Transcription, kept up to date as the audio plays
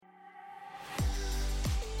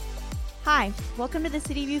Hi, welcome to the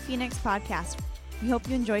City View Phoenix podcast. We hope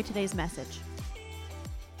you enjoy today's message.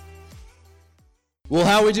 Well,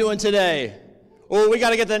 how are we doing today? Oh, we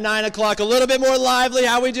got to get to 9 o'clock a little bit more lively.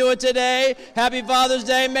 How we doing today? Happy Father's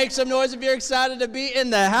Day. Make some noise if you're excited to be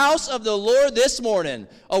in the house of the Lord this morning.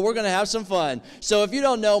 Oh, we're going to have some fun. So if you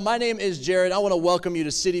don't know, my name is Jared. I want to welcome you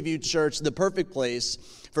to City View Church, the perfect place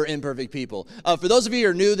for imperfect people. For those of you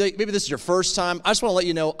who are new, maybe this is your first time, I just want to let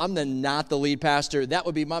you know I'm not the lead pastor. That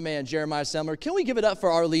would be my man, Jeremiah Semler. Can we give it up for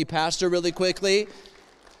our lead pastor really quickly?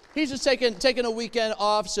 He's just taking a weekend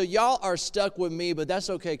off, so y'all are stuck with me, but that's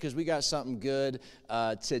okay because we got something good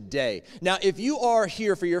today. Now, if you are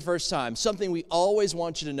here for your first time, something we always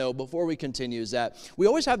want you to know before we continue is that we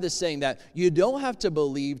always have this saying that you don't have to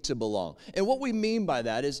believe to belong. And what we mean by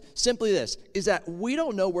that is simply this, is that we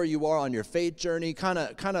don't know where you are on your faith journey, kind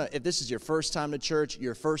of if this is your first time to church,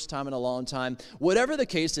 your first time in a long time, whatever the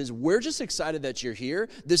case is, we're just excited that you're here.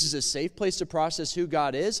 This is a safe place to process who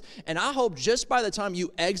God is, and I hope just by the time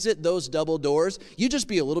you exit those double doors, you just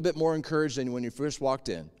be a little bit more encouraged than when you first walked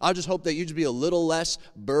in. I just hope that you just be a little less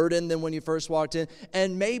burdened than when you first walked in.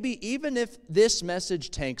 And maybe even if this message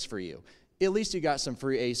tanks for you, at least you got some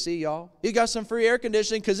free AC, y'all. You got some free air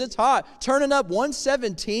conditioning because it's hot. Turning up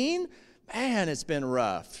 117, man, it's been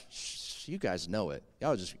rough. You guys know it.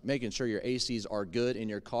 Y'all just making sure your ACs are good in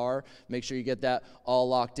your car. Make sure you get that all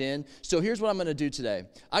locked in. So here's what I'm going to do today.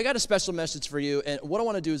 I got a special message for you, and what I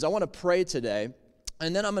want to do is I want to pray today.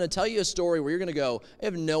 And then I'm going to tell you a story where you're going to go, I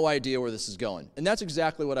have no idea where this is going. And that's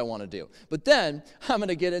exactly what I want to do. But then I'm going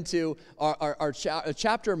to get into our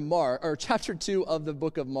chapter 2 of the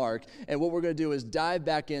book of Mark. And what we're going to do is dive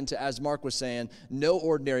back into, as Mark was saying, no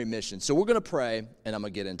ordinary mission. So we're going to pray, and I'm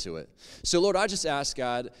going to get into it. So, Lord, I just ask,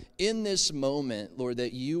 God, in this moment, Lord,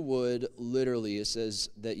 that you would literally, it says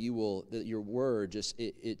that that your word,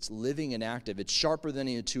 it's living and active. It's sharper than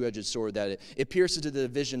a two-edged sword, that it pierces to the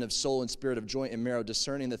division of soul and spirit, of joint and marrow,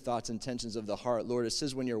 discerning the thoughts and intentions of the heart. Lord, it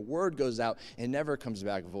says when your word goes out, it never comes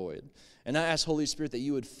back void. And I ask, Holy Spirit, that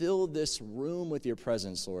you would fill this room with your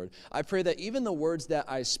presence, Lord. I pray that even the words that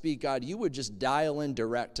I speak, God, you would just dial in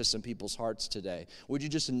direct to some people's hearts today. Would you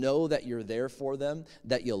just know that you're there for them,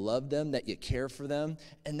 that you love them, that you care for them,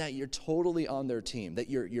 and that you're totally on their team, that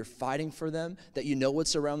you're fighting for them, that you know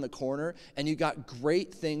what's around the corner, and you got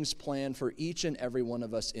great things planned for each and every one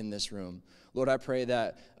of us in this room. Lord, I pray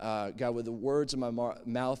that, God, with the words of my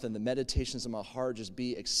mouth and the meditations of my heart just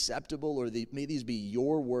be acceptable, or may these be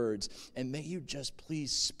your words, and may you just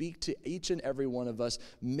please speak to each and every one of us,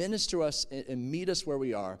 minister us, and meet us where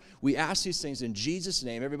we are. We ask these things in Jesus'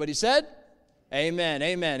 name. Everybody said? Amen,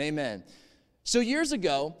 amen, amen. So years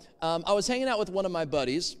ago, I was hanging out with one of my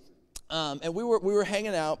buddies, and we were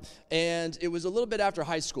hanging out, and it was a little bit after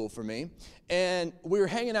high school for me, and we were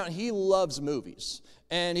hanging out, and he loves movies.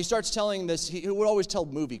 And he starts telling this, he would always tell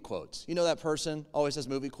movie quotes. You know that person? Always has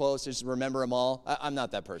movie quotes, just remember them all. I'm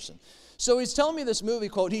not that person. So he's telling me this movie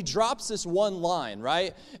quote. He drops this one line,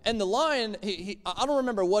 right? And the line, I don't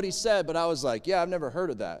remember what he said, but I was like, yeah, I've never heard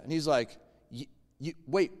of that. And he's like,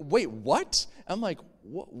 wait, what? I'm like,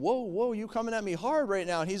 whoa, you coming at me hard right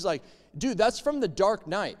now. And he's like, dude, that's from The Dark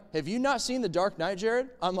Knight. Have you not seen The Dark Knight, Jared?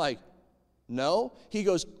 I'm like, no. He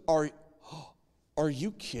goes, are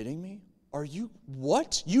you kidding me? Are you,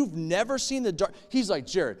 what? You've never seen The Dark? He's like,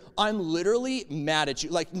 Jared, I'm literally mad at you.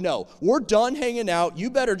 Like, no, we're done hanging out. You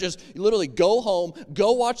better just literally go home,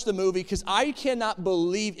 go watch the movie, because I cannot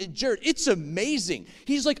believe it. Jared, it's amazing.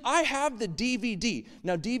 He's like, I have the DVD.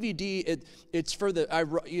 Now, DVD, it's for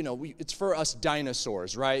it's for us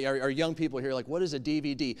dinosaurs, right? Our young people here are like, what is a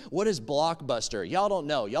DVD? What is Blockbuster? Y'all don't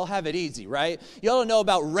know. Y'all have it easy, right? Y'all don't know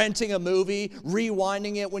about renting a movie,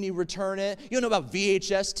 rewinding it when you return it. You don't know about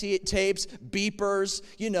VHS tapes, beepers.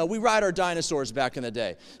 We ride our dinosaurs back in the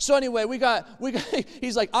day. So anyway, we got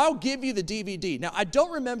he's like, I'll give you the DVD. Now, I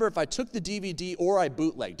don't remember if I took the DVD or I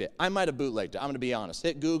bootlegged it. I might have bootlegged it. I'm going to be honest.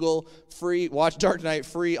 Hit Google, free, watch Dark Knight,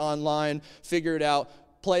 free online, figure it out,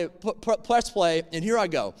 press play, and here I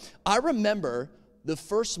go. I remember the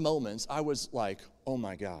first moments, I was like, oh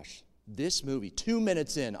my gosh, this movie, 2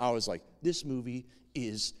 minutes in, I was like, this movie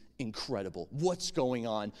is incredible. What's going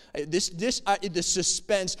on? The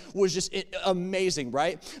suspense was just amazing,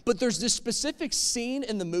 right? But there's this specific scene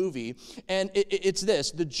in the movie, and it's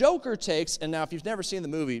this. The Joker takes, and now if you've never seen the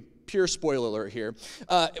movie, pure spoiler alert here.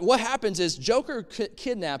 What happens is Joker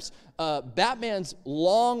kidnaps Batman's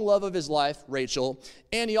long love of his life, Rachel,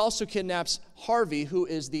 and he also kidnaps Harvey, who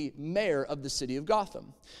is the mayor of the city of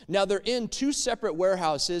Gotham. Now, they're in two separate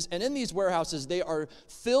warehouses, and in these warehouses, they are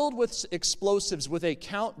filled with explosives with a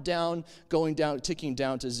countdown ticking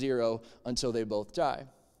down to 0 until they both die.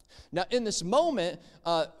 Now, in this moment,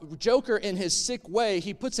 Joker, in his sick way,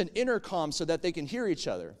 he puts an intercom so that they can hear each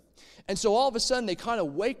other. And so all of a sudden, they kind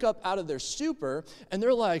of wake up out of their stupor, and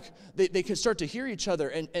they're like, they can start to hear each other,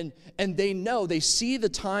 and they know, they see the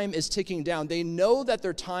time is ticking down. They know that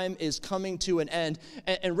their time is coming to an end.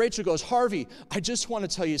 And Rachel goes, Harvey, I just want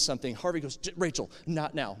to tell you something. Harvey goes, Rachel,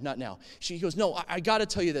 not now, not now. She goes, no, I got to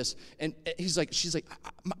tell you this. And she's like,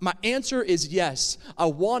 my answer is yes. I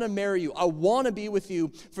want to marry you. I want to be with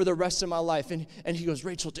you for the rest of my life. And he goes,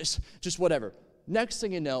 Rachel, just whatever. Next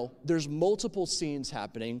thing you know, there's multiple scenes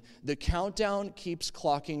happening. The countdown keeps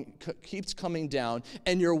coming down,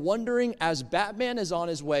 and you're wondering, as Batman is on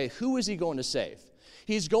his way, who is he going to save?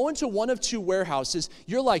 He's going to one of two warehouses.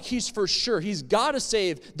 You're like, he's for sure. He's got to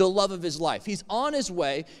save the love of his life. He's on his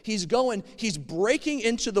way. He's breaking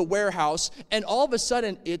into the warehouse, and all of a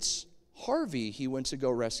sudden, it's Harvey he went to go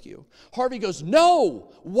rescue. Harvey goes,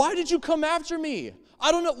 no, why did you come after me?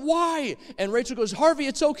 I don't know why. And Rachel goes, Harvey,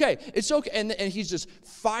 it's okay. It's okay. And he's just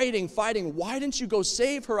fighting. Why didn't you go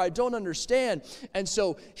save her? I don't understand. And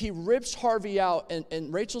so he rips Harvey out.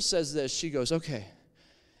 And Rachel says this. She goes, okay.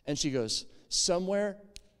 And she goes, somewhere.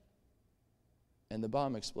 And the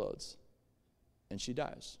bomb explodes. And she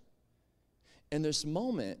dies. In this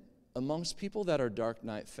moment, amongst people that are Dark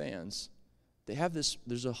Knight fans,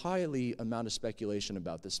 there's a highly amount of speculation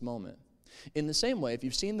about this moment. In the same way, if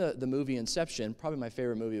you've seen the movie Inception, probably my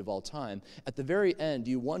favorite movie of all time, at the very end,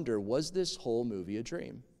 you wonder, was this whole movie a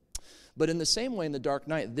dream? But in the same way, in The Dark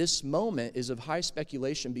Knight, this moment is of high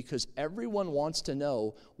speculation because everyone wants to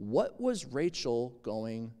know, what was Rachel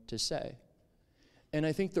going to say? And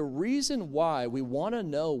I think the reason why we want to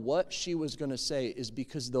know what she was going to say is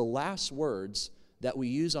because the last words that we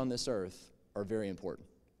use on this earth are very important.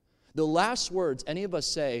 The last words any of us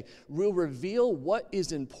say will reveal what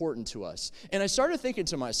is important to us. And I started thinking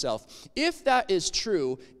to myself, if that is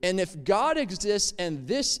true, and if God exists and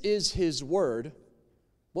this is his word,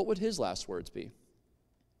 what would his last words be?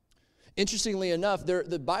 Interestingly enough,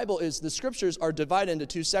 the scriptures are divided into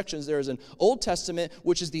two sections. There is an Old Testament,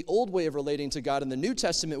 which is the old way of relating to God, and the New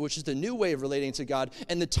Testament, which is the new way of relating to God.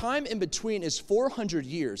 And the time in between is 400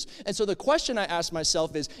 years. And so the question I ask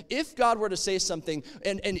myself is, if God were to say something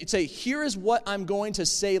and say, here is what I'm going to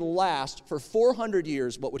say last for 400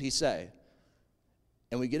 years, what would he say?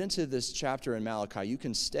 And we get into this chapter in Malachi. You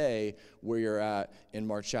can stay where you're at in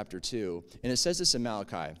Mark chapter 2. And it says this in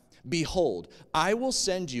Malachi. Behold, I will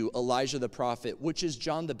send you Elijah the prophet, which is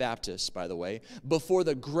John the Baptist, by the way, before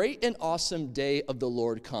the great and awesome day of the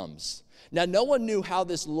Lord comes. Now, no one knew how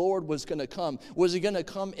this Lord was going to come. Was he going to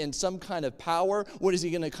come in some kind of power? Was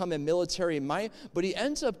he going to come in military might? But he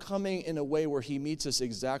ends up coming in a way where he meets us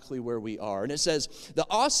exactly where we are. And it says, the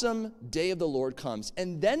awesome day of the Lord comes.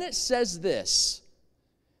 And then it says this,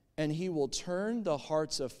 and he will turn the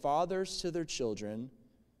hearts of fathers to their children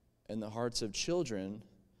and the hearts of children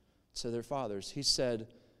to their fathers. He said,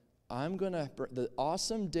 the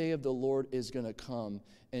awesome day of the Lord is going to come,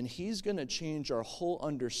 and he's going to change our whole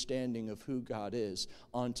understanding of who God is.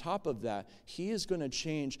 On top of that, he is going to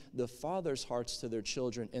change the fathers' hearts to their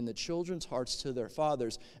children and the children's hearts to their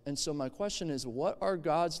fathers. And so my question is, what are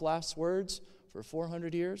God's last words for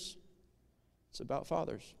 400 years? It's about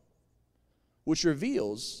fathers, which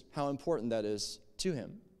reveals how important that is to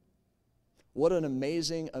him. What an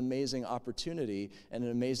amazing, amazing opportunity and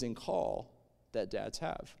an amazing call that dads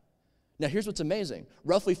have. Now, here's what's amazing.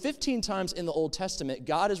 Roughly 15 times in the Old Testament,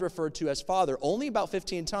 God is referred to as Father, only about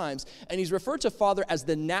 15 times, and he's referred to Father as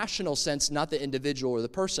the national sense, not the individual or the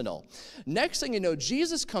personal. Next thing you know,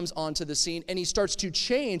 Jesus comes onto the scene, and he starts to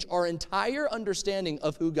change our entire understanding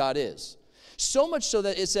of who God is. So much so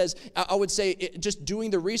that it says, I would say, just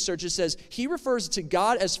doing the research, it says he refers to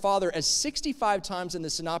God as Father as 65 times in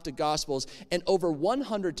the Synoptic Gospels and over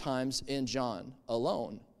 100 times in John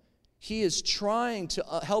alone. He is trying to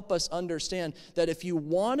help us understand that if you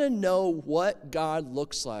want to know what God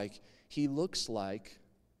looks like, he looks like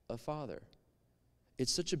a father.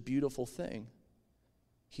 It's such a beautiful thing.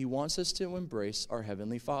 He wants us to embrace our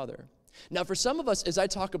Heavenly Father. Now, for some of us, as I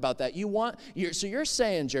talk about that, so you're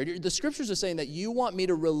saying, Jared, the scriptures are saying that you want me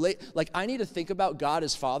to relate, like I need to think about God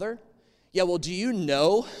as Father? Yeah, well, do you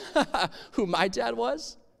know who my dad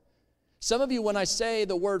was? Some of you, when I say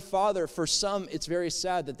the word father, for some, it's very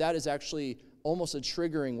sad that is actually almost a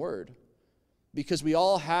triggering word. Because we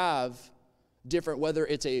all have different, whether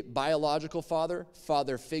it's a biological father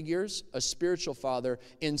figures, a spiritual father,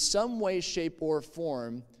 in some way, shape, or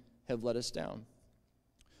form have let us down.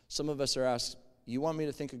 Some of us are asked, you want me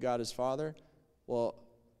to think of God as Father? Well,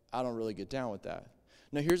 I don't really get down with that.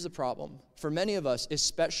 Now, here's the problem. For many of us,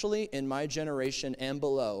 especially in my generation and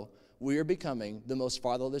below, we are becoming the most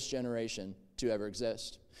fatherless generation to ever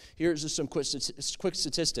exist. Here's just some quick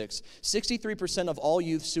statistics. 63% of all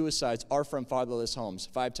youth suicides are from fatherless homes,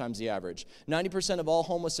 5 times the average. 90% of all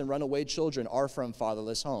homeless and runaway children are from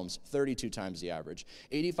fatherless homes, 32 times the average.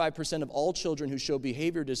 85% of all children who show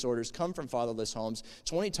behavior disorders come from fatherless homes,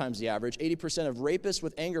 20 times the average. 80% of rapists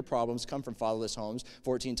with anger problems come from fatherless homes,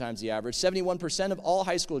 14 times the average. 71% of all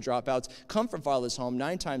high school dropouts come from fatherless homes,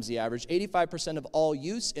 9 times the average. 85% of all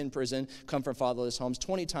youths in prison come from fatherless homes,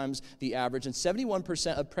 20 times the average. And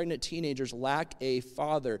 71% of pregnant teenagers lack a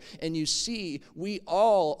father. And you see, we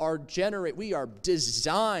are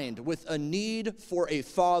designed with a need for a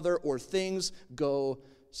father, or things go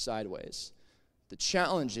sideways. The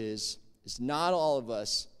challenge is not all of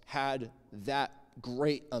us had that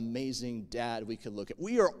great, amazing dad we could look at.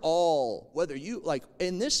 We are all, whether you,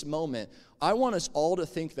 in this moment, I want us all to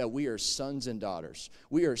think that we are sons and daughters.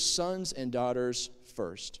 We are sons and daughters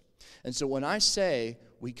first. And so when I say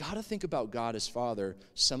we got to think about God as Father,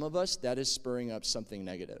 some of us, that is spurring up something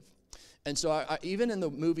negative. And so I even in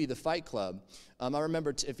the movie The Fight Club, I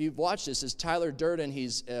remember, if you've watched this, is Tyler Durden.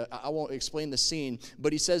 I won't explain the scene,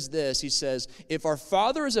 but he says this. He says, if our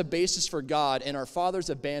Father is a basis for God and our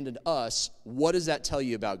Father's abandoned us, what does that tell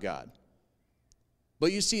you about God?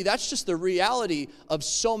 But you see, that's just the reality of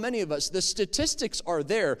so many of us. The statistics are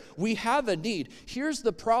there. We have a need. Here's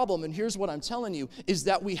the problem, and here's what I'm telling you, is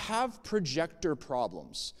that we have projector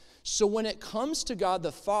problems. So when it comes to God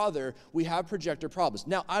the Father, we have projector problems.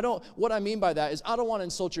 Now, what I mean by that is I don't want to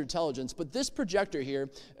insult your intelligence, but this projector here,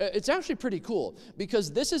 it's actually pretty cool,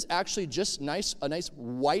 because this is actually just a nice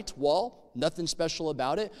white wall, nothing special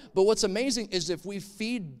about it. But what's amazing is if we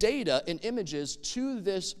feed data and images to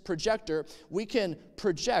this projector, we can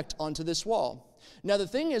project onto this wall. Now, the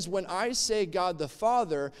thing is, when I say God the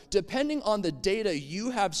Father, depending on the data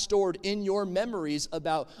you have stored in your memories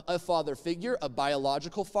about a father figure, a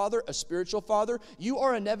biological father, a spiritual father, you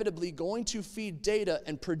are inevitably going to feed data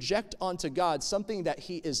and project onto God something that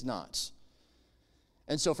he is not.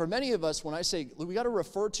 And so for many of us, when I say we got to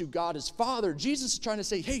refer to God as Father, Jesus is trying to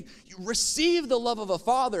say, hey, you receive the love of a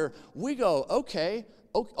father. We go, okay,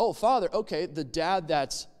 oh, Father, okay, the dad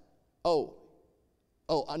that's,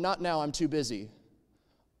 not now, I'm too busy.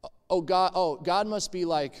 God must be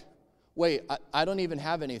like, wait, I don't even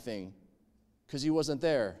have anything because he wasn't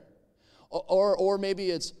there. Or maybe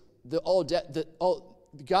it's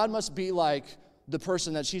God must be like the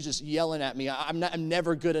person that she's just yelling at me. I'm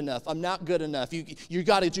never good enough. I'm not good enough. You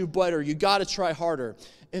got to do better. You got to try harder.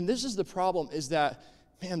 And this is the problem, is that,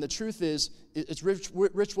 man, the truth is, it's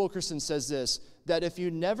Rich Wilkerson says this, that if you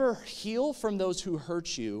never heal from those who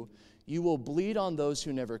hurt you, you will bleed on those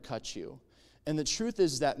who never cut you. And the truth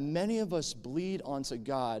is that many of us bleed onto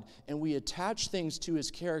God, and we attach things to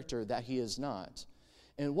his character that he is not.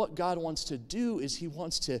 And what God wants to do is he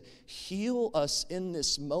wants to heal us in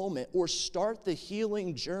this moment, or start the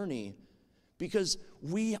healing journey, because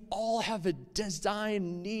we all have a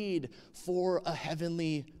design need for a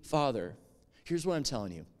heavenly Father. Here's what I'm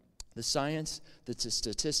telling you. The science, the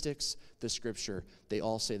statistics, the scripture, they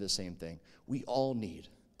all say the same thing. We all need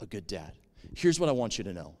a good dad. Here's what I want you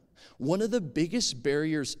to know. One of the biggest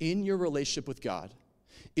barriers in your relationship with God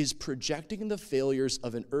is projecting the failures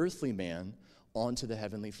of an earthly man onto the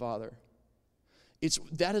Heavenly Father.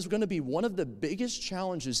 That is going to be one of the biggest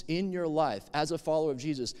challenges in your life as a follower of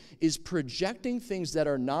Jesus, is projecting things that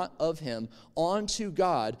are not of him onto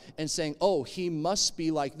God and saying, oh, he must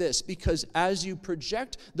be like this. Because as you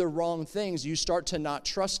project the wrong things, you start to not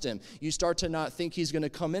trust him. You start to not think he's going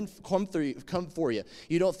to come for you.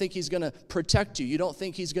 You don't think he's going to protect you. You don't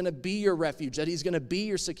think he's going to be your refuge, that he's going to be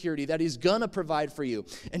your security, that he's going to provide for you.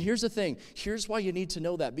 And here's the thing. Here's why you need to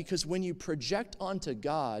know that. Because when you project onto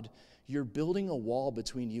God, you're building a wall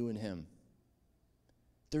between you and him.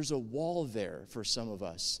 There's a wall there for some of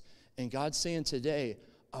us. And God's saying today,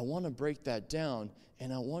 I want to break that down,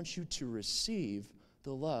 and I want you to receive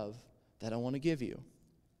the love that I want to give you.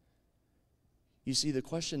 You see, the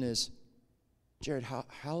question is, Jared, how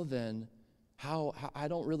I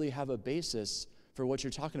don't really have a basis for what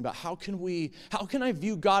you're talking about. How can I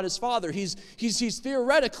view God as Father? He's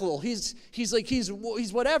theoretical. He's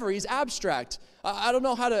whatever. He's abstract. I don't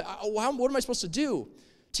know what am I supposed to do?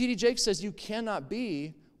 T.D. Jakes says you cannot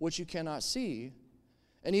be what you cannot see.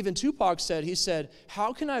 And even Tupac said,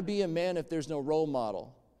 how can I be a man if there's no role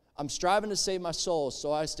model? I'm striving to save my soul,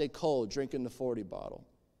 so I stay cold drinking the 40 bottle.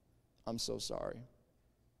 I'm so sorry.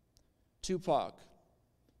 Tupac,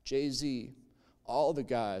 Jay-Z, all the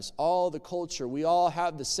guys, all the culture, we all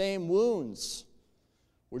have the same wounds.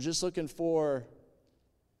 We're just looking for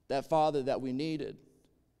that father that we needed,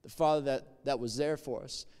 the father that that was there for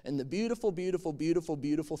us. And the beautiful, beautiful, beautiful,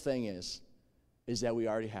 beautiful thing is that we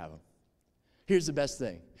already have him. Here's the best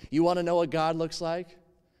thing. You want to know what God looks like?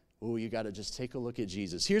 Oh, you got to just take a look at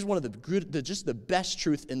Jesus. Here's one of the best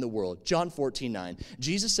truth in the world. John 14:9.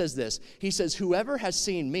 Jesus says this. He says, whoever has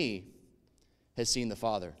seen me has seen the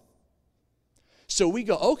Father. So we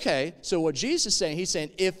go, okay, so what Jesus is saying, he's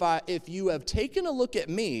saying, if you have taken a look at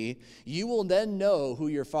me, you will then know who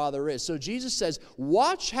your Father is. So Jesus says,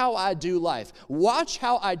 watch how I do life. Watch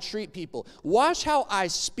how I treat people. Watch how I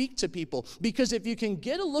speak to people. Because if you can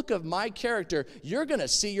get a look of my character, you're going to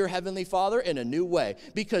see your Heavenly Father in a new way.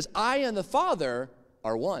 Because I and the Father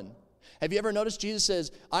are one. Have you ever noticed Jesus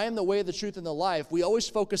says, I am the way, the truth, and the life? We always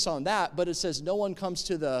focus on that, but it says no one comes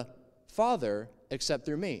to the Father except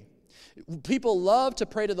through me. People love to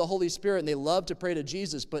pray to the Holy Spirit and they love to pray to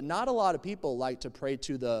Jesus, but not a lot of people like to pray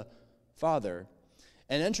to the Father.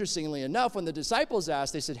 And interestingly enough, when the disciples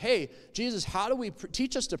asked, they said, hey, Jesus, how do we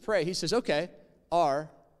teach us to pray? He says, okay, our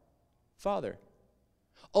Father.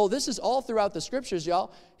 Oh, this is all throughout the scriptures,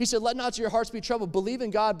 y'all. He said, let not your hearts be troubled. Believe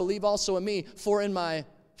in God, believe also in me. For in my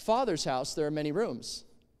Father's house there are many rooms.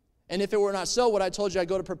 And if it were not so, what I told you, I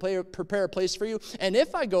go to prepare a place for you. And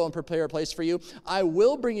if I go and prepare a place for you, I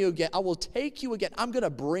will bring you again. I will take you again. I'm going to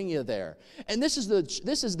bring you there. And this is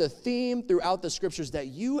the theme throughout the scriptures, that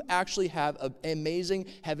you actually have an amazing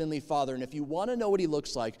Heavenly Father. And if you want to know what he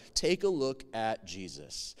looks like, take a look at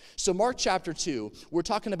Jesus. So Mark chapter 2, we're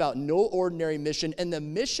talking about no ordinary mission. And the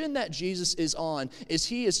mission that Jesus is on is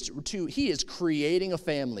he is creating a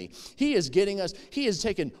family. He is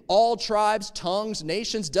taking all tribes, tongues,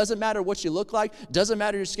 nations, doesn't matter what you look like, doesn't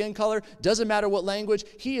matter your skin color, doesn't matter what language.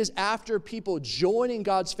 He is after people joining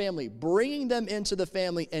God's family, bringing them into the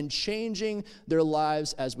family and changing their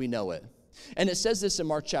lives as we know it. And it says this in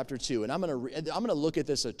Mark chapter 2, and I'm going to look at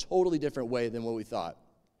this a totally different way than what we thought.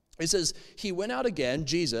 It says, he went out again,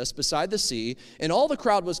 Jesus, beside the sea, and all the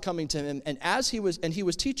crowd was coming to him, and he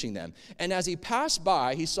was teaching them. And as he passed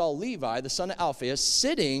by, he saw Levi, the son of Alphaeus,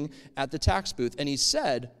 sitting at the tax booth, and he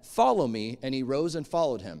said, follow me, and he rose and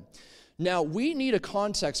followed him. Now, we need a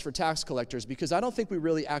context for tax collectors because I don't think we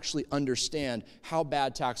really actually understand how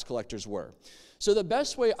bad tax collectors were. So the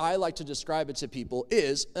best way I like to describe it to people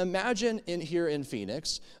is, imagine here in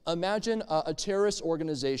Phoenix, imagine a terrorist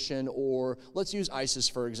organization, or let's use ISIS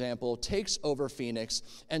for example, takes over Phoenix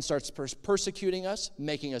and starts persecuting us,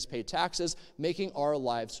 making us pay taxes, making our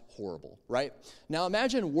lives horrible, right? Now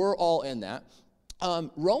imagine we're all in that.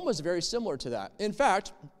 Rome was very similar to that. In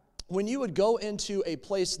fact, when you would go into a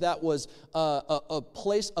place that was a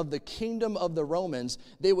place of the kingdom of the Romans,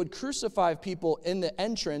 they would crucify people in the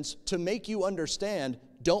entrance to make you understand,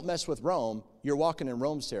 don't mess with Rome, you're walking in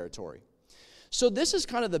Rome's territory. So this is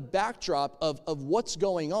kind of the backdrop of what's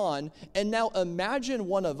going on, and now imagine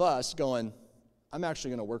one of us going, I'm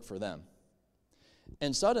actually going to work for them.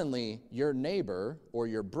 And suddenly, your neighbor or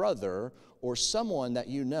your brother or someone that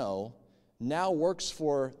you know now works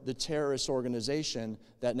for the terrorist organization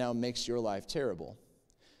that now makes your life terrible.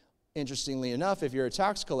 Interestingly enough, if you're a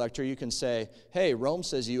tax collector, you can say, hey, Rome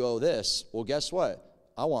says you owe this. Well, guess what?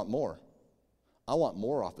 I want more. I want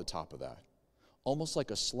more off the top of that. Almost like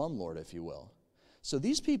a slumlord, if you will. So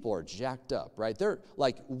these people are jacked up, right? They're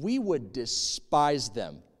like, we would despise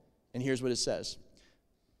them. And here's what it says.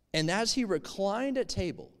 And as he reclined at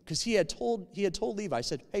table, because he had told Levi,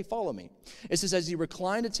 said, hey, follow me. It says, as he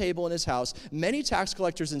reclined at table in his house, many tax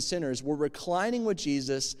collectors and sinners were reclining with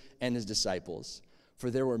Jesus and his disciples.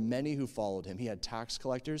 For there were many who followed him. He had tax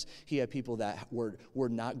collectors. He had people that were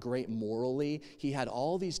not great morally. He had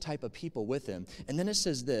all these type of people with him. And then it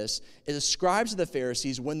says this, the scribes of the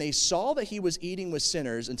Pharisees, when they saw that he was eating with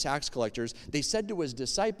sinners and tax collectors, they said to his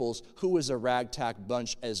disciples, who was a ragtag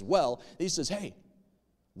bunch as well, he says, hey,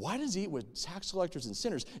 why does he eat with tax collectors and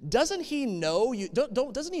sinners? Doesn't he know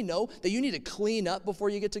doesn't he know that you need to clean up before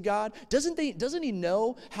you get to God? Doesn't he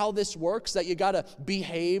know how this works, that you got to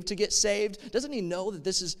behave to get saved? Doesn't he know that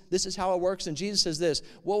this is how it works? And Jesus says this,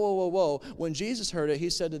 whoa. When Jesus heard it, he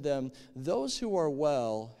said to them, those who are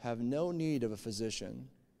well have no need of a physician.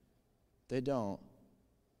 They don't.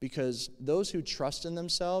 Because those who trust in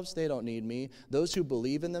themselves, they don't need me. Those who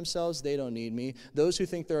believe in themselves, they don't need me. Those who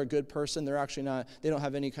think they're a good person, they're actually not, they don't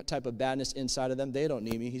have any type of badness inside of them, they don't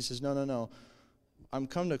need me. He says, no. I'm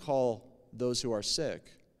come to call those who are sick.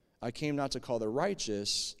 I came not to call the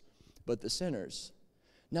righteous, but the sinners.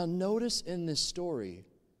 Now notice in this story,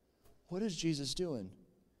 what is Jesus doing?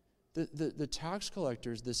 The tax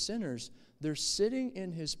collectors, the sinners, they're sitting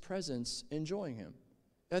in his presence enjoying him.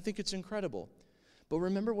 I think it's incredible. But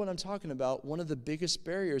remember what I'm talking about. One of the biggest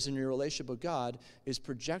barriers in your relationship with God is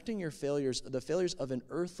projecting your failures, the failures of an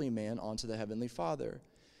earthly man, onto the Heavenly Father.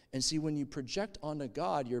 And see, when you project onto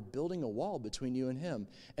God, you're building a wall between you and him.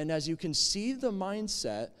 And as you can see the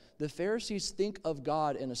mindset, the Pharisees think of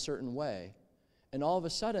God in a certain way. And all of a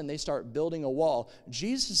sudden, they start building a wall.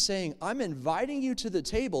 Jesus is saying, I'm inviting you to the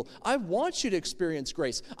table. I want you to experience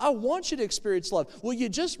grace. I want you to experience love. Will you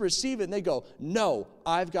just receive it? And they go, no,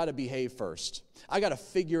 I've got to behave first. I got to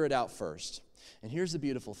figure it out first. And here's the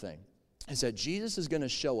beautiful thing, is that Jesus is going to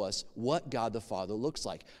show us what God the Father looks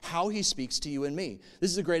like, how he speaks to you and me. This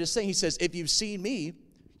is the greatest thing. He says, if you've seen me,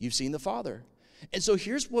 you've seen the Father. And so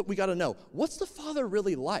here's what we got to know. What's the Father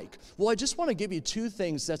really like? Well, I just want to give you two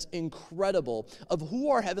things that's incredible of who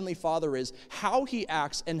our Heavenly Father is, how he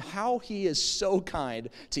acts, and how he is so kind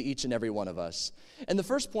to each and every one of us. And the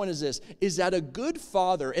first point is this, is that a good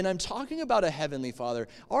father, and I'm talking about a Heavenly Father,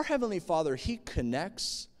 our Heavenly Father, he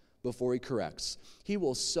connects before he corrects. He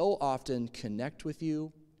will so often connect with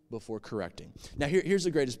you before correcting. Now, here's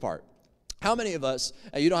the greatest part. How many of us,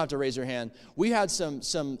 you don't have to raise your hand, we had some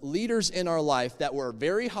leaders in our life that were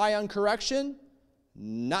very high on correction,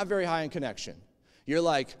 not very high on connection. You're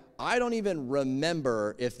like, I don't even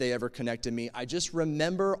remember if they ever connected me. I just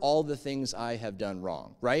remember all the things I have done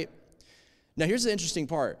wrong, right? Now, here's the interesting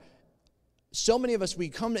part. So many of us, we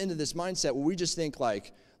come into this mindset where we just think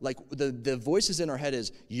like the voices in our head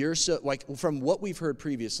is, you're so, like from what we've heard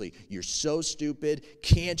previously, you're so stupid,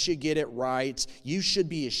 can't you get it right, you should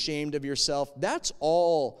be ashamed of yourself. That's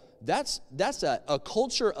a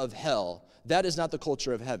culture of hell. That is not the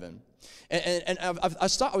culture of heaven. And I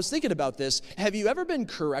was thinking about this. Have you ever been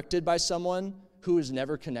corrected by someone who has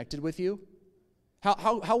never connected with you?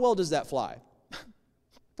 How well does that fly?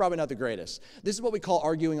 Probably not the greatest. This is what we call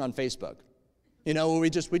arguing on Facebook. You know, we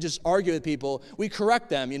just argue with people. We correct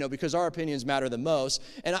them, because our opinions matter the most.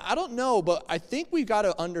 And I don't know, but I think we've got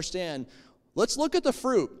to understand, let's look at the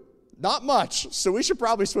fruit. Not much, so we should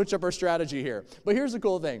probably switch up our strategy here. But here's the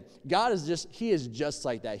cool thing. God he is just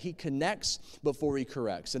like that. He connects before he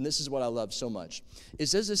corrects. And this is what I love so much. It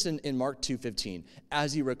says this in Mark 2:15.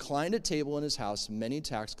 As he reclined at table in his house, many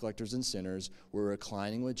tax collectors and sinners were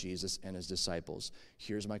reclining with Jesus and his disciples.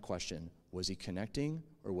 Here's my question. Was he connecting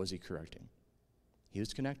or was he correcting? He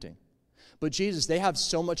was connecting. But Jesus, they have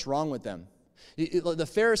so much wrong with them. The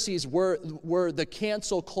Pharisees were the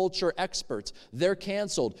cancel culture experts. They're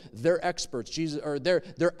canceled. They're experts.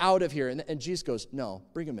 They're out of here. And Jesus goes, no,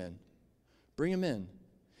 bring them in. Bring them in.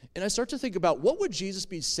 And I start to think about, what would Jesus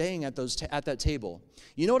be saying at that table?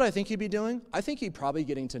 You know what I think he'd be doing? I think he'd probably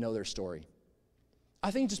getting to know their story.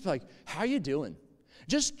 I think just like, how you doing?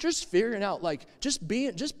 Just figuring out, like, just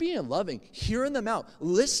being loving, hearing them out,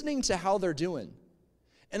 listening to how they're doing.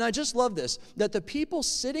 And I just love this, that the people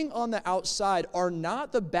sitting on the outside are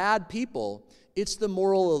not the bad people. It's the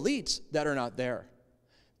moral elites that are not there.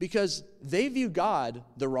 Because they view God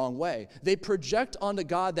the wrong way. They project onto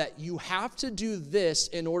God that you have to do this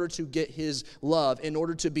in order to get his love, in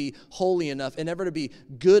order to be holy enough, and ever to be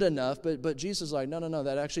good enough. But Jesus is like, no,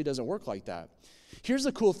 that actually doesn't work like that. Here's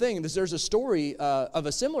the cool thing. There's a story of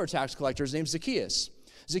a similar tax collector named Zacchaeus.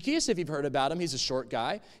 Zacchaeus, if you've heard about him, he's a short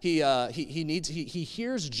guy. He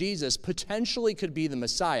hears Jesus potentially could be the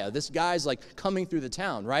Messiah. This guy's like coming through the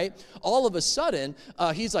town, right? All of a sudden,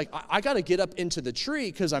 he's like, I got to get up into the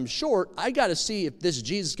tree because I'm short. I got to see if this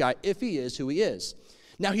Jesus guy, if he is who he is.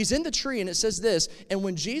 Now, he's in the tree, and it says this, and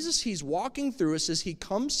when he's walking through, it says he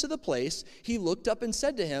comes to the place, he looked up and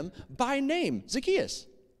said to him, by name, Zacchaeus,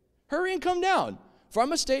 hurry and come down, for I'm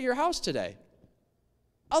going to stay at your house today.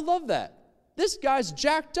 I love that. This guy's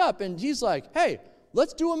jacked up, and he's like, hey,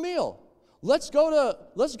 let's do a meal. Let's go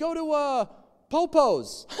to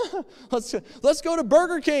Popo's. let's go to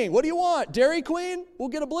Burger King. What do you want? Dairy Queen? We'll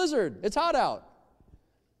get a Blizzard. It's hot out.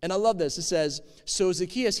 And I love this. It says, so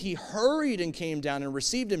Zacchaeus, he hurried and came down and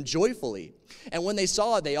received him joyfully. And when they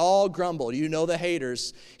saw it, they all grumbled. You know the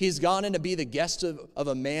haters. He's gone in to be the guest of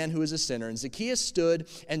a man who is a sinner. And Zacchaeus stood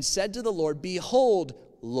and said to the Lord, behold,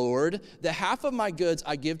 Lord, the half of my goods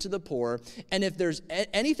I give to the poor, and if there's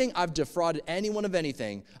anything I've defrauded anyone of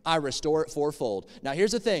anything, I restore it fourfold. Now,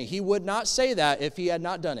 here's the thing. He would not say that if he had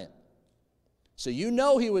not done it. So you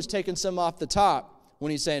know he was taking some off the top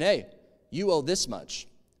when he's saying, hey, you owe this much.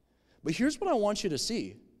 But here's what I want you to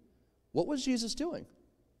see. What was Jesus doing?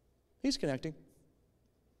 He's connecting.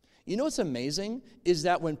 You know what's amazing is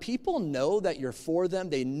that when people know that you're for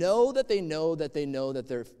them, they know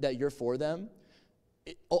that you're for them,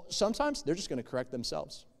 sometimes they're just going to correct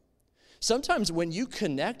themselves. Sometimes when you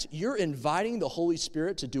connect, you're inviting the Holy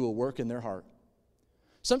Spirit to do a work in their heart.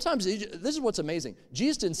 Sometimes, this is what's amazing.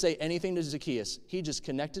 Jesus didn't say anything to Zacchaeus. He just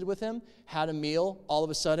connected with him, had a meal. All of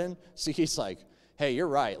a sudden, Zacchaeus like, hey, you're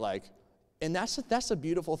right. And that's a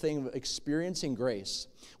beautiful thing of experiencing grace.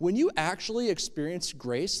 When you actually experience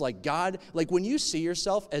grace, like God, like when you see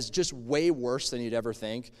yourself as just way worse than you'd ever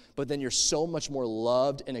think, but then you're so much more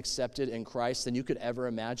loved and accepted in Christ than you could ever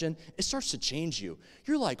imagine, it starts to change you.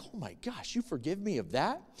 You're like, oh my gosh, you forgive me of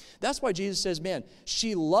that? That's why Jesus says, man,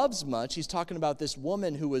 she loves much. He's talking about this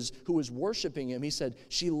woman who was worshiping him. He said,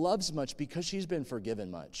 she loves much because she's been forgiven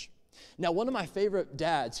much. Now, one of my favorite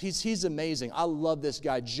dads, he's amazing. I love this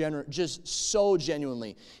guy just so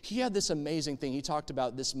genuinely. He had this amazing thing. He talked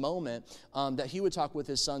about this moment that he would talk with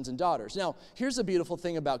his sons and daughters. Now, here's the beautiful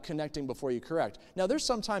thing about connecting before you correct. Now, there's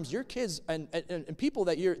sometimes your kids and people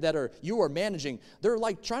that you are managing, they're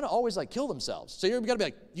like trying to always like kill themselves. So you're got to be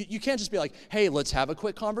like, you can't just be like, hey, let's have a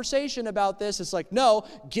quick conversation about this. It's like, no,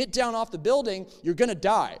 get down off the building. You're going to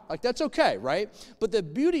die. Like, that's okay, right? But the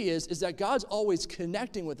beauty is that God's always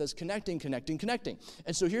connecting with us, connecting.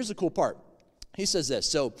 And so here's the cool part. He says this.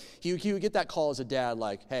 So he would get that call as a dad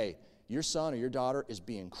like, hey, your son or your daughter is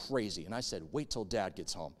being crazy. And I said, wait till dad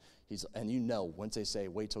gets home. And once they say,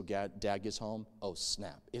 wait till dad gets home, oh,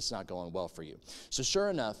 snap, it's not going well for you. So sure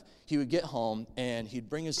enough, he would get home, and he'd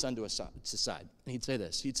bring his son to his side. And he'd say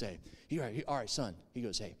this. He'd say, all right, son. He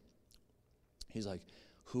goes, hey. He's like,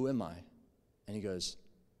 who am I? And he goes,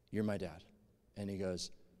 you're my dad. And he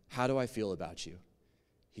goes, how do I feel about you?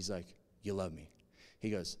 He's like, you love me. He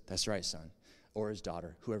goes, that's right, son. Or his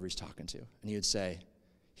daughter, whoever he's talking to. And he would say,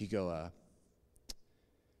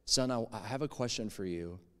 son, I have a question for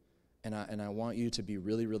you, and I want you to be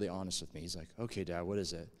really, really honest with me. He's like, okay, Dad, what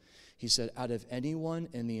is it? He said, out of anyone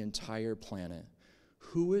in the entire planet,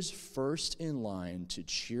 who is first in line to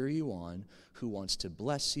cheer you on, who wants to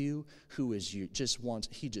bless you,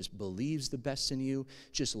 he just believes the best in you,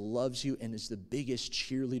 just loves you, and is the biggest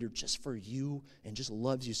cheerleader just for you, and just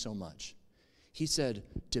loves you so much. He said,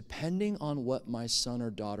 depending on what my son or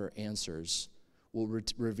daughter answers will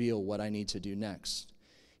reveal what I need to do next.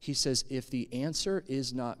 He says, if the answer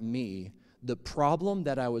is not me, the problem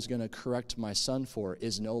that I was going to correct my son for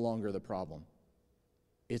is no longer the problem.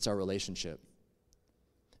 It's our relationship.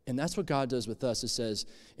 And that's what God does with us. It says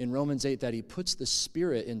in Romans 8 that he puts the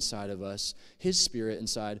Spirit inside of us, his Spirit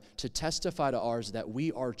inside, to testify to ours that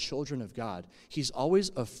we are children of God. He's always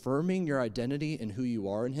affirming your identity and who you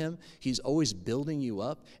are in him. He's always building you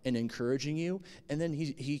up and encouraging you. And then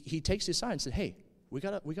he takes you aside and said, hey, we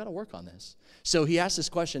gotta work on this. So he asked this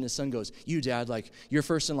question. His son goes, you, Dad, like, you're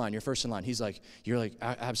first in line. He's like, you're like,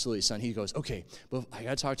 absolutely, son. He goes, okay, but I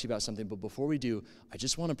gotta talk to you about something. But before we do, I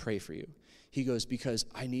just want to pray for you. He goes, because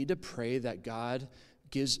I need to pray that God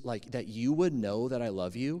gives, like, that you would know that I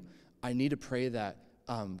love you. I need to pray that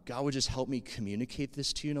God would just help me communicate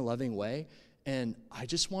this to you in a loving way. And I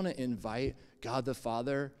just want to invite God the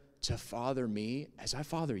Father to father me as I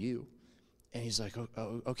father you. And he's like,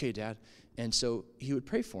 oh, okay, Dad. And so he would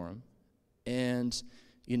pray for him. And,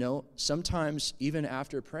 sometimes even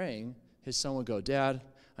after praying, his son would go, Dad,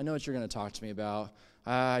 I know what you're going to talk to me about.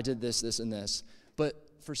 I did this, this, and this. But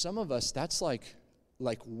for some of us, that's like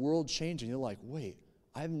world changing. You're like, wait,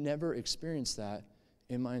 I've never experienced that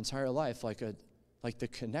in my entire life. Like the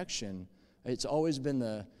connection. It's always been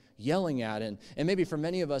the yelling at, and maybe for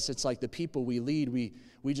many of us, it's like the people we lead,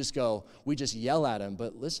 we just yell at them.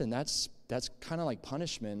 But listen, that's kind of like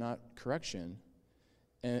punishment, not correction.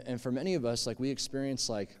 And for many of us, like, we experience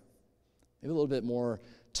like maybe a little bit more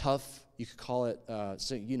tough, you could call it,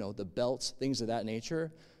 the belts, things of that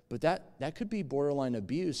nature. But that could be borderline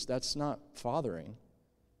abuse. That's not fathering.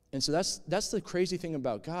 And so that's the crazy thing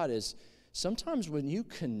about God is sometimes when you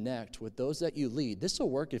connect with those that you lead, this will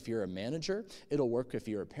work if you're a manager. It'll work if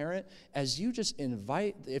you're a parent. If you just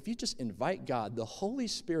invite God, the Holy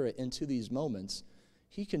Spirit, into these moments,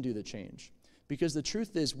 he can do the change. Because the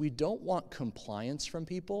truth is, we don't want compliance from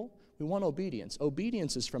people. We want obedience.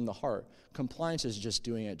 Obedience is from the heart. Compliance is just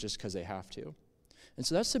doing it just because they have to. And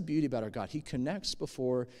so that's the beauty about our God. He connects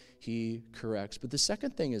before he corrects. But the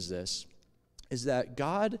second thing is this, is that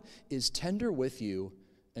God is tender with you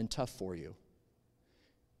and tough for you.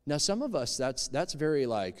 Now, some of us, that's very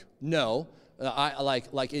like, no,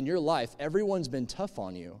 like in your life, everyone's been tough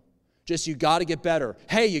on you. Just, you got to get better.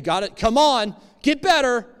 Hey, you got it. Come on, get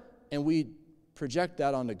better. And we project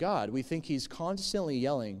that onto God. We think he's constantly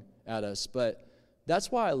yelling at us. But that's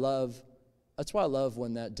why I love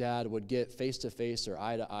when that dad would get face-to-face or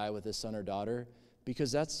eye-to-eye with his son or daughter,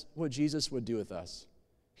 because that's what Jesus would do with us.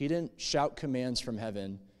 He didn't shout commands from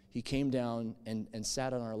heaven. He came down and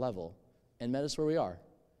sat on our level and met us where we are,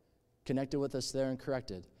 connected with us there and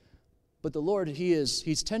corrected. But the Lord,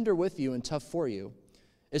 he's tender with you and tough for you.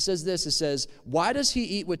 It says this, it says, why does he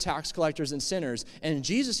eat with tax collectors and sinners? And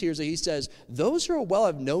Jesus hears it, he says, those who are well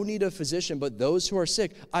have no need of physician, but those who are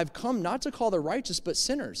sick. I've come not to call the righteous, but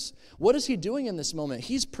sinners. What is he doing in this moment?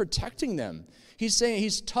 He's protecting them. He's saying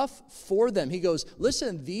he's tough for them. He goes,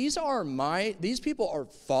 listen, these people are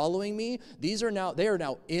following me. They are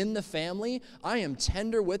now in the family. I am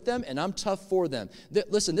tender with them and I'm tough for them.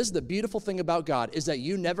 Listen, this is the beautiful thing about God is that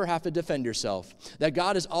you never have to defend yourself. That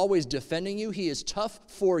God is always defending you. He is tough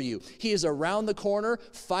for you. He is around the corner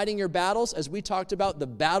fighting your battles. As we talked about, the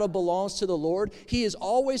battle belongs to the Lord. He is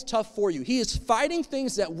always tough for you. He is fighting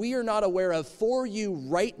things that we are not aware of for you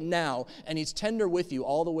right now, and he's tender with you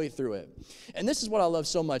all the way through it. And this is what I love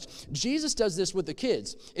so much. Jesus does this with the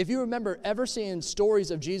kids. If you remember ever seeing stories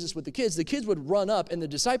of Jesus with the kids would run up and the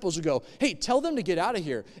disciples would go, hey, tell them to get out of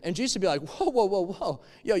here. And Jesus would be like, whoa.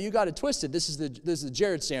 Yo, you got it twisted. This is the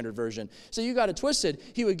Jared Standard version. So you got it twisted.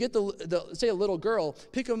 He would get say a little girl,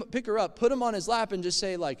 pick her up, put him on his lap and just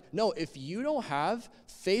say like, no, if you don't have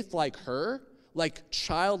faith like her, like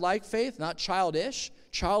childlike faith, not childish,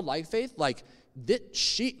 childlike faith, like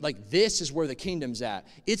this is where the kingdom's at.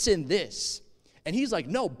 It's in this. And he's like,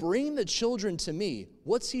 no, bring the children to me.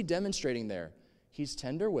 What's he demonstrating there? He's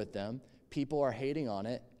tender with them. People are hating on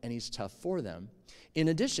it, and he's tough for them. In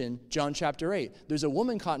addition, John chapter 8, there's a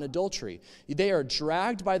woman caught in adultery. They are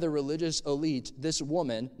dragged by the religious elite, this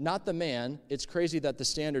woman, not the man. It's crazy that the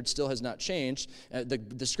standard still has not changed.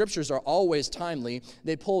 The scriptures are always timely.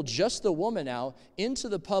 They pull just the woman out into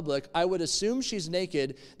the public. I would assume she's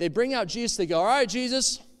naked. They bring out Jesus. They go, all right,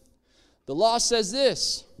 Jesus, the law says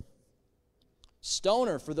this. Stone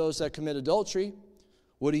her for those that commit adultery.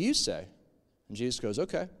 What do you say? And Jesus goes,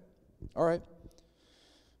 okay, all right.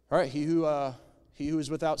 All right, he who is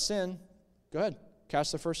without sin, go ahead,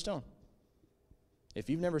 cast the first stone. If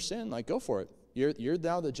you've never sinned, go for it. You're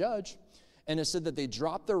now the judge. And it said that they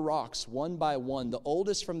dropped their rocks one by one, the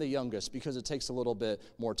oldest from the youngest, because it takes a little bit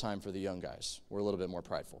more time for the young guys. We're a little bit more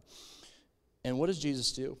prideful. And what does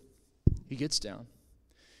Jesus do? He gets down.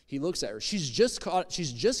 He looks at her. She's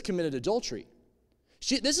just committed adultery.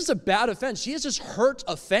 This is a bad offense. She has just hurt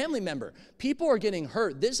a family member. People are getting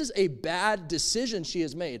hurt. This is a bad decision she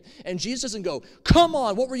has made. And Jesus doesn't go, come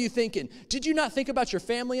on, what were you thinking? Did you not think about your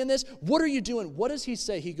family in this? What are you doing? What does he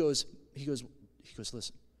say? He goes,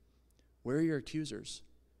 listen, where are your accusers?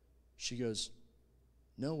 She goes,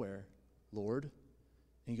 nowhere, Lord.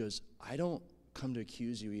 And he goes, I don't come to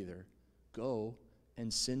accuse you either. Go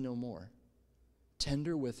and sin no more.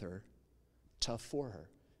 Tender with her, tough for her.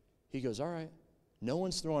 He goes, all right. No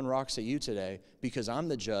one's throwing rocks at you today because I'm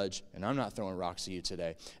the judge and I'm not throwing rocks at you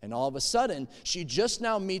today. And all of a sudden, she just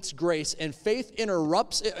now meets grace and faith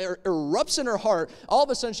erupts in her heart. All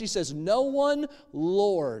of a sudden, she says, no one,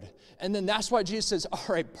 Lord. And then that's why Jesus says, all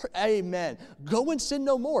right, amen. Go and sin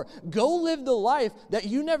no more. Go live the life that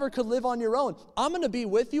you never could live on your own. I'm going to be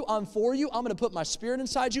with you. I'm for you. I'm going to put my spirit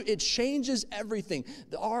inside you. It changes everything.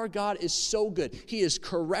 Our God is so good. He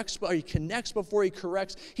connects before he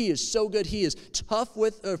corrects. He is so good. He is tough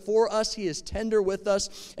for us. He is tender with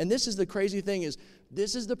us. And this is the crazy thing is,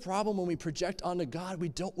 this is the problem when we project onto God.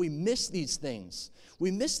 We miss these things. We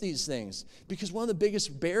miss these things because one of the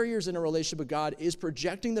biggest barriers in a relationship with God is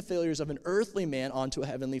projecting the failures of an earthly man onto a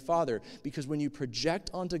heavenly Father. Because when you project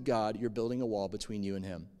onto God, you're building a wall between you and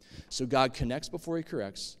him. So God connects before he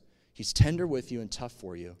corrects. He's tender with you and tough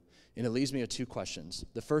for you. And it leaves me with two questions.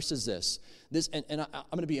 The first is this and I'm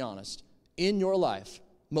going to be honest. In your life,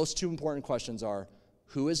 most two important questions are,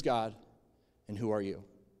 who is God and who are you?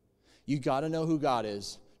 You got to know who God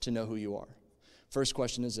is to know who you are. First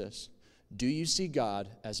question is this. Do you see God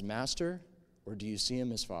as master or do you see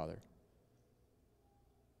him as father?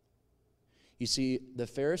 You see, the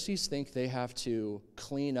Pharisees think they have to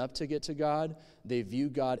clean up to get to God. They view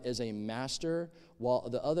God as a master, while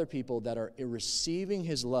the other people that are receiving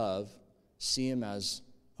his love see him as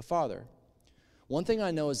a father. One thing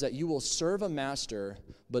I know is that you will serve a master,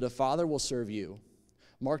 but a father will serve you.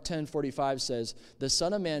 Mark 10:45 says, the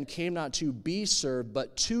Son of Man came not to be served,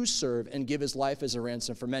 but to serve and give his life as a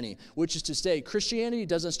ransom for many. Which is to say, Christianity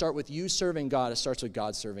doesn't start with you serving God, it starts with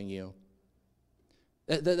God serving you.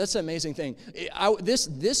 That's an amazing thing.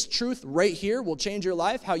 This truth right here will change your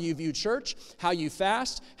life, how you view church, how you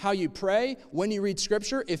fast, how you pray, when you read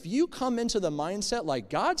scripture. If you come into the mindset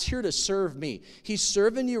like God's here to serve me, he's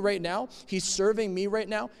serving you right now, he's serving me right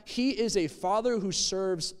now, he is a father who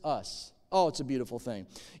serves us. Oh, it's a beautiful thing.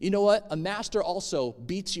 You know what? A master also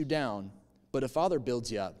beats you down, but a father builds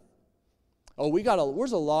you up. Oh,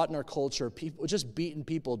 there's a lot in our culture, people just beating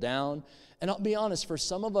people down. And I'll be honest, for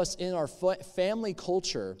some of us in our family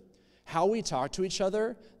culture, How we talk to each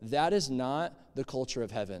other, that is not the culture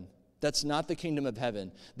of heaven. That's not the kingdom of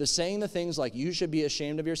heaven. Saying the things like, you should be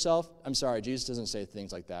ashamed of yourself, I'm sorry, Jesus doesn't say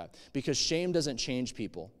things like that. Because shame doesn't change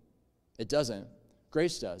people. It doesn't.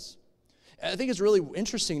 Grace does. I think it's really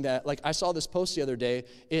interesting that, like, I saw this post the other day.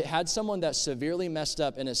 It had someone that severely messed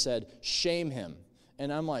up, and it said, shame him.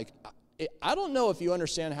 And I'm like, I don't know if you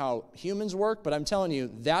understand how humans work, but I'm telling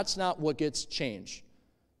you, that's not what gets change.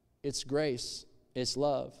 It's grace. It's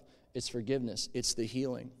love. It's forgiveness. It's the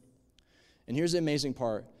healing. And here's the amazing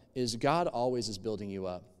part, is God always is building you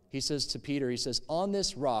up. He says to Peter, he says, on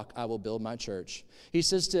this rock I will build my church. He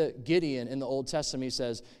says to Gideon in the Old Testament, he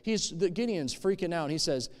says, Gideon's freaking out. He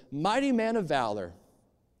says, mighty man of valor.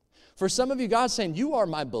 For some of you, God's saying, you are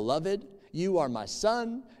my beloved. You are my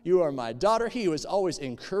son. You are my daughter. He is always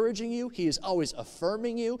encouraging you. He is always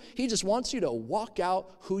affirming you. He just wants you to walk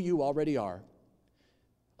out who you already are.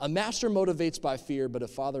 A master motivates by fear, but a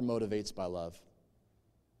father motivates by love.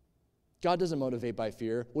 God doesn't motivate by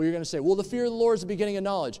fear. Well, you're going to say, well, the fear of the Lord is the beginning of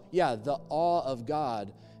knowledge. Yeah, the awe of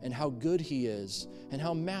God and how good he is and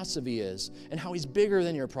how massive he is and how he's bigger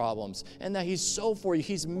than your problems and that he's so for you.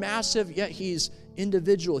 He's massive, yet he's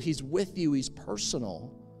individual. He's with you. He's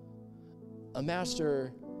personal. A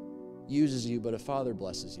master uses you, but a father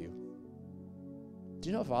blesses you. Do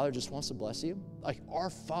you know a father just wants to bless you? Like our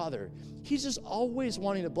Father, he's just always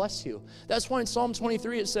wanting to bless you. That's why in Psalm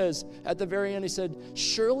 23 it says, at the very end, he said,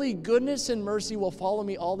 surely goodness and mercy will follow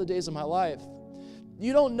me all the days of my life.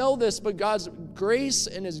 You don't know this, but God's grace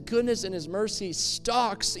and his goodness and his mercy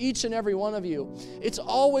stalks each and every one of you. It's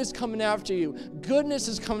always coming after you. Goodness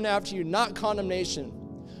is coming after you, not condemnation.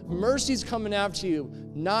 Mercy's coming after you,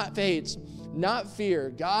 not hate, not fear.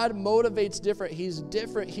 God motivates different. He's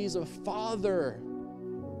different. He's a father.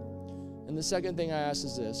 And the second thing I ask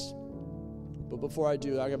is this, but before I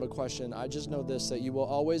do, I have a question. I just know this, that you will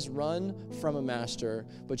always run from a master,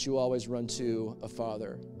 but you will always run to a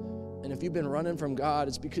father. And if you've been running from God,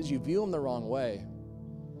 it's because you view him the wrong way.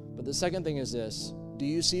 But the second thing is this, do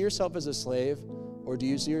you see yourself as a slave, or do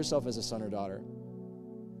you see yourself as a son or daughter?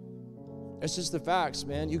 It's just the facts,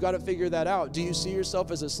 man. You got to figure that out. Do you see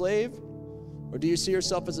yourself as a slave? Or do you see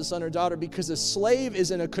yourself as a son or daughter? Because a slave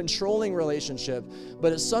is in a controlling relationship,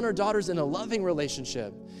 but a son or daughter is in a loving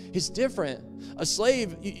relationship. It's different. A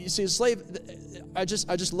slave, you see, a slave, I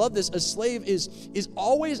just love this. A slave is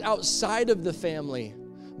always outside of the family,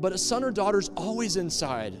 but a son or daughter is always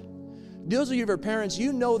inside. Those of you who are parents,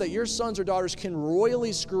 you know that your sons or daughters can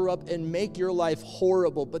royally screw up and make your life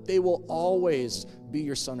horrible, but they will always be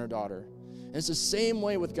your son or daughter. And it's the same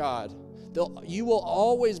way with God. You will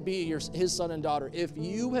always be his son and daughter. If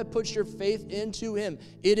you have put your faith into him,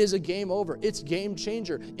 it is a game over. It's game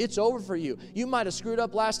changer. It's over for you. You might have screwed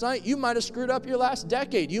up last night. You might have screwed up your last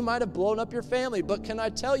decade. You might have blown up your family. But can I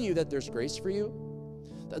tell you that there's grace for you?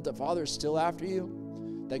 That the Father is still after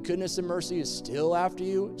you? That goodness and mercy is still after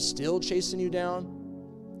you? Still chasing you down?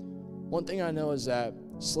 One thing I know is that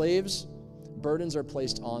slaves, burdens are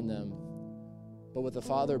placed on them. But with the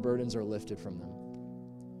Father, burdens are lifted from them.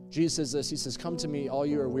 Jesus says this, he says, come to me, all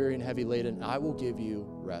you are weary and heavy laden, and I will give you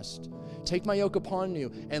rest. Take my yoke upon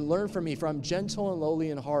you and learn from me, for I'm gentle and lowly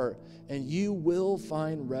in heart, and you will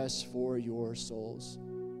find rest for your souls.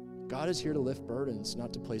 God is here to lift burdens,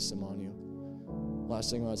 not to place them on you.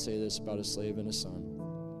 Last thing I want to say this about a slave and a son.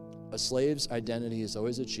 A slave's identity is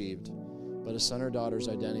always achieved, but a son or daughter's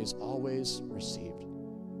identity is always received.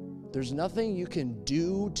 There's nothing you can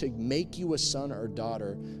do to make you a son or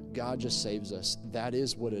daughter. God just saves us. That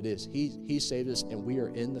is what it is. He saved us, and we are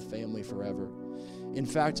in the family forever. In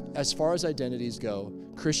fact, as far as identities go,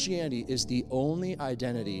 Christianity is the only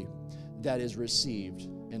identity that is received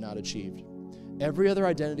and not achieved. Every other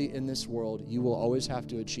identity in this world, you will always have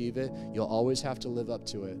to achieve it. You'll always have to live up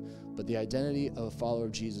to it. But the identity of a follower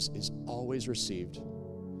of Jesus is always received.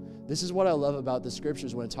 This is what I love about the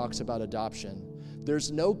scriptures when it talks about adoption.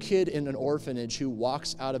 There's no kid in an orphanage who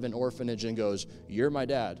walks out of an orphanage and goes, you're my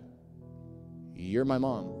dad. You're my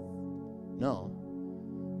mom.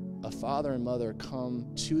 No. A father and mother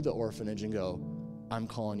come to the orphanage and go, I'm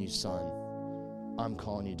calling you son. I'm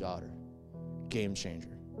calling you daughter. Game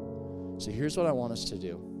changer. So here's what I want us to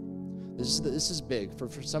do. This is big. For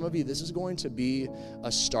some of you, this is going to be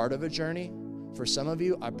a start of a journey. For some of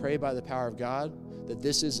you, I pray by the power of God that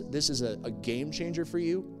this is a game changer for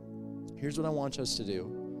you. Here's what I want us to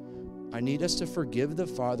do. I need us to forgive the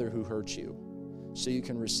father who hurt you so you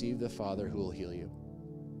can receive the Father who will heal you.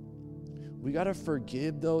 We got to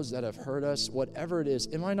forgive those that have hurt us, whatever it is.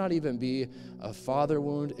 It might not even be a father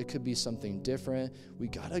wound. It could be something different. We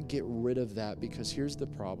got to get rid of that, because here's the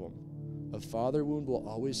problem. A father wound will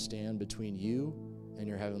always stand between you and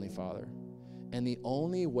your Heavenly Father. And the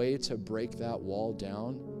only way to break that wall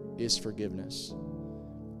down is forgiveness.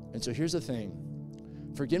 And so here's the thing.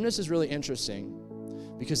 Forgiveness is really interesting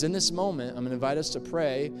because in this moment, I'm going to invite us to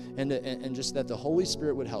pray and just that the Holy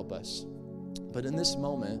Spirit would help us. But in this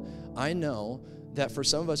moment, I know that for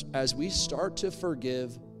some of us, as we start to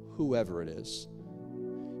forgive whoever it is,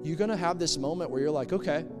 you're going to have this moment where you're like,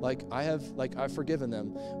 okay, I've forgiven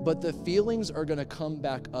them, but the feelings are going to come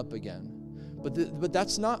back up again. But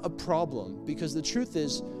that's not a problem, because the truth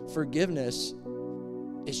is forgiveness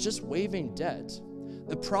is just waiving debt.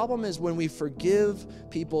 The problem is when we forgive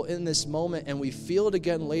people in this moment and we feel it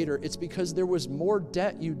again later, it's because there was more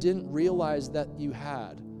debt you didn't realize that you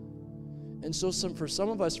had. And so for some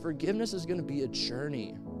of us, forgiveness is going to be a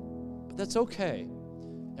journey, but that's okay.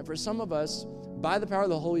 And for some of us, by the power of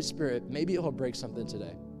the Holy Spirit, maybe it will break something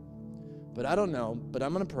today. But I don't know, but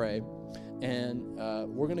I'm going to pray, and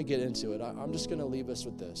we're going to get into it. I'm just going to leave us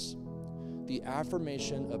with this. The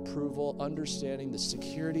affirmation, approval, understanding, the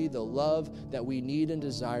security, the love that we need and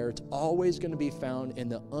desire, it's always going to be found in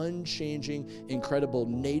the unchanging, incredible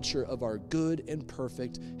nature of our good and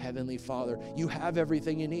perfect Heavenly Father. You have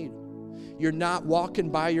everything you need. You're not walking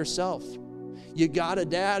by yourself. You got a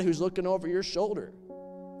dad who's looking over your shoulder,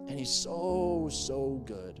 and he's so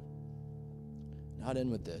good. Not in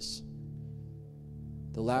with this.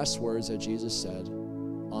 The last words that Jesus said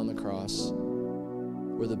on the cross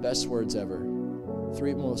were the best words ever.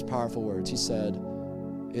 3 most powerful words. He said,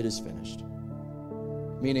 "It is finished."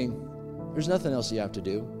 Meaning, there's nothing else you have to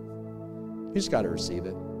do. You just got to receive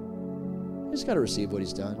it. You just got to receive what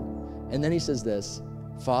he's done. And then he says this,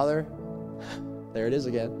 "Father," there it is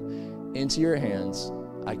again, "into your hands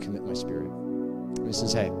I commit my spirit." And he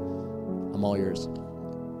says, "Hey, I'm all yours.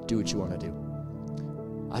 Do what you want to do."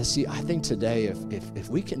 I think today, if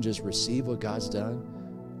we can just receive what God's done,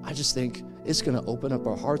 I just think it's going to open up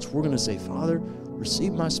our hearts. We're going to say, "Father,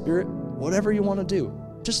 receive my spirit. Whatever you want to do,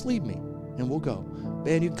 just lead me, and we'll go."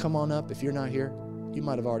 Man, you can come on up if you're not here. You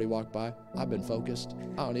might have already walked by. I've been focused.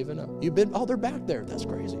 I don't even know. They're back there. That's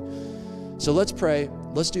crazy. So let's pray.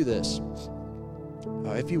 Let's do this.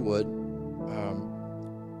 If you would,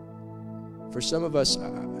 for some of us,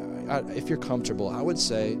 if you're comfortable, I would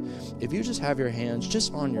say if you just have your hands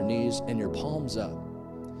just on your knees and your palms up,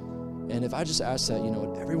 and if I just ask that,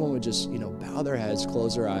 everyone would just, bow their heads,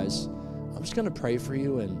 close their eyes. I'm just going to pray for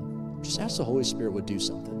you and just ask the Holy Spirit would do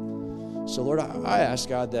something. So Lord, I ask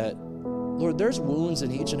God that, Lord, there's wounds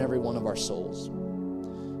in each and every one of our souls.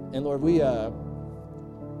 And Lord, we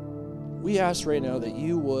ask right now that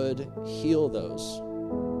you would heal those.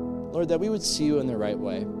 Lord, that we would see you in the right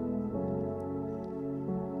way.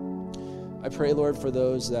 I pray, Lord, for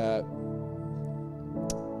those that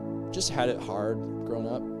just had it hard growing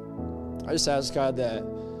up. I just ask, God, that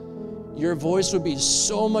your voice would be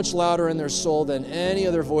so much louder in their soul than any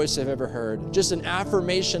other voice they've ever heard. Just an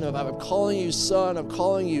affirmation of, I'm calling you son, I'm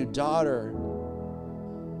calling you daughter.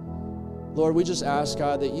 Lord, we just ask,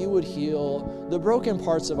 God, that you would heal the broken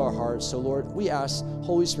parts of our hearts. So, Lord, we ask,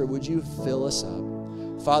 Holy Spirit, would you fill us up?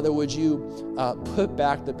 Father, would you put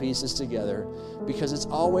back the pieces together? Because it's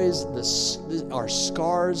always our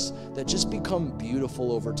scars that just become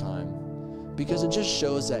beautiful over time. Because it just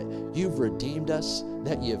shows that you've redeemed us,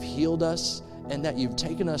 that you've healed us, and that you've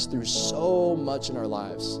taken us through so much in our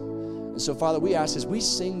lives. And so, Father, we ask as we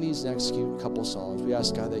sing these next couple songs, we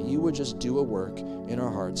ask, God, that you would just do a work in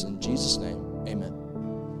our hearts. In Jesus' name, amen.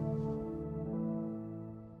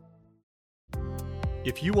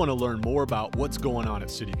 If you want to learn more about what's going on at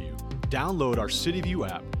CityView, download our CityView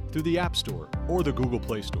app through the App Store or the Google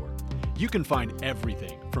Play Store. You can find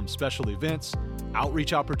everything from special events,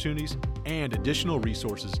 outreach opportunities, and additional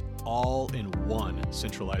resources all in one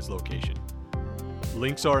centralized location.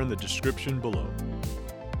 Links are in the description below.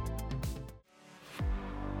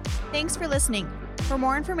 Thanks for listening. For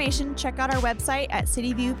more information, check out our website at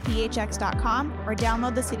cityviewphx.com or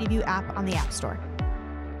download the CityView app on the App Store.